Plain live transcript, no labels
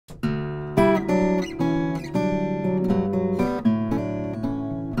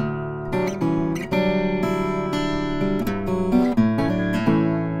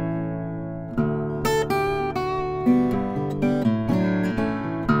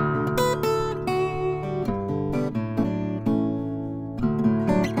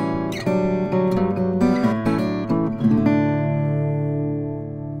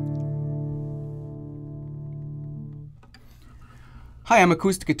Hi, I'm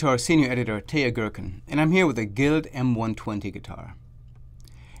Acoustic Guitar Senior Editor Taya Gurkin, and I'm here with a Guild M-120 guitar.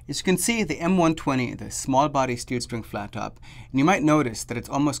 As you can see, the M-120 is a small body steel string flat top, and you might notice that it's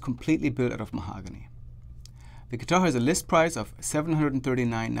almost completely built out of mahogany. The guitar has a list price of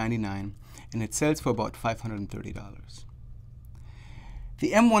 $739.99, and it sells for about $530.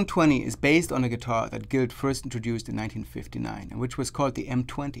 The M-120 is based on a guitar that Guild first introduced in 1959, and which was called the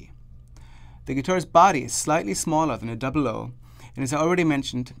M-20. The guitar's body is slightly smaller than a double O, and as I already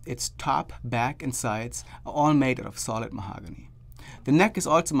mentioned, its top, back, and sides are all made out of solid mahogany. The neck is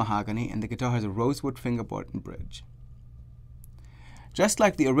also mahogany, and the guitar has a rosewood fingerboard and bridge. Just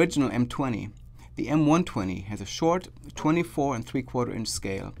like the original M-20, the M-120 has a short 24 3/4 inch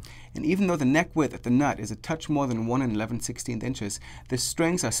scale, and even though the neck width at the nut is a touch more than 1 11/16 inches, the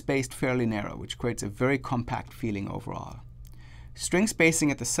strings are spaced fairly narrow, which creates a very compact feeling overall. String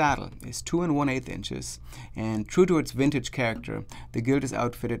spacing at the saddle is 2 1/8 inches, and true to its vintage character, the Guild is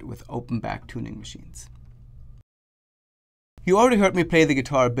outfitted with open back tuning machines. You already heard me play the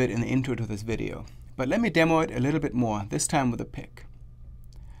guitar a bit in the intro to this video, but let me demo it a little bit more, this time with a pick.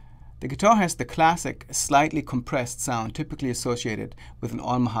 The guitar has the classic, slightly compressed sound typically associated with an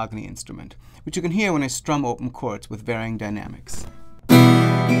all-mahogany instrument, which you can hear when I strum open chords with varying dynamics.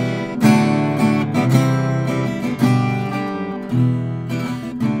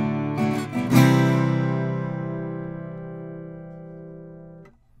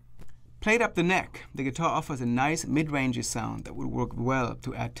 Played up the neck, the guitar offers a nice mid-rangey sound that would work well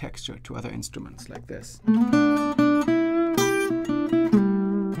to add texture to other instruments like this.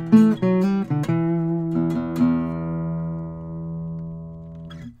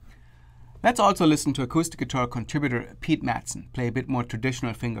 Let's also listen to acoustic guitar contributor Pete Matson play a bit more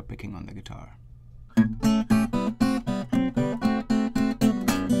traditional fingerpicking on the guitar.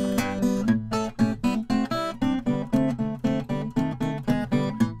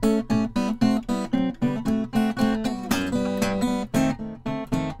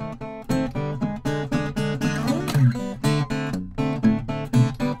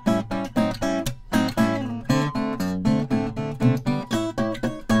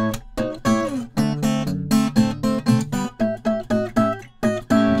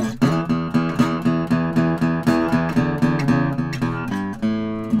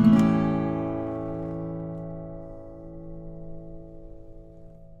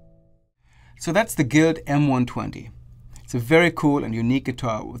 So that's the Guild M-120. It's a very cool and unique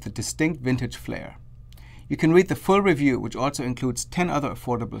guitar with a distinct vintage flair. You can read the full review, which also includes 10 other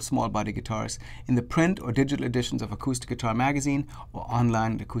affordable small body guitars, in the print or digital editions of Acoustic Guitar magazine or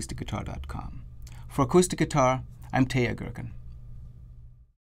online at acousticguitar.com. For Acoustic Guitar, I'm Taya Gurkin.